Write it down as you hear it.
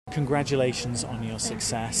Congratulations on your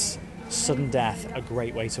success. Sudden death, a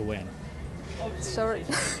great way to win. Sorry.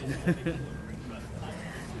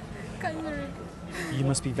 Can you repeat? You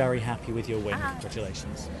must be very happy with your win.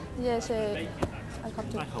 Congratulations. Yes, I have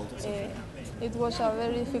to. It was a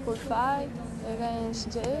very difficult fight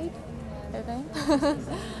against Jade again,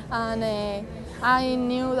 and I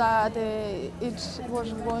knew that it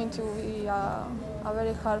was going to be a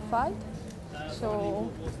very hard fight.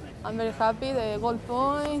 So I'm very happy. The gold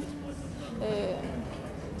point.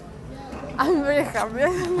 I'm very happy. I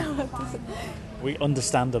don't know what to say.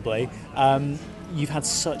 Understandably. You've had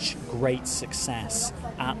such great success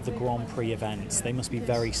at the Grand Prix events. They must be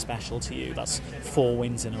very special to you. That's 4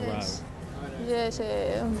 wins in a row. Yes,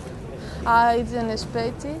 I didn't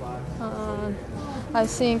expect it. I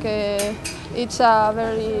think it's a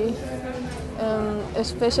very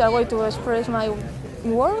special way to express my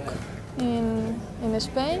work in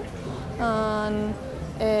Spain, and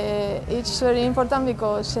it's very important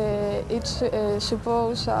because it's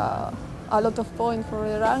supposed a lot of points for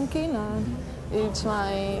the ranking, and it's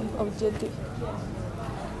my objective.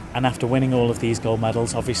 And after winning all of these gold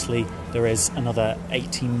medals, obviously there is another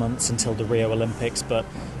 18 months until the Rio Olympics, but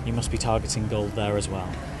you must be targeting gold there as well.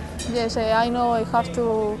 Yes, I know I have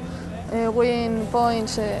to win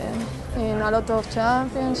points in a lot of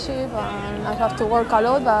championships, and I have to work a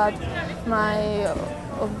lot, but my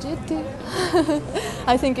objective,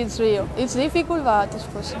 I think it's Rio. It's difficult, but it's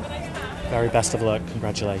possible. Very best of luck.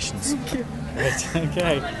 Congratulations. Thank you.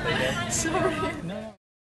 Okay. Sorry.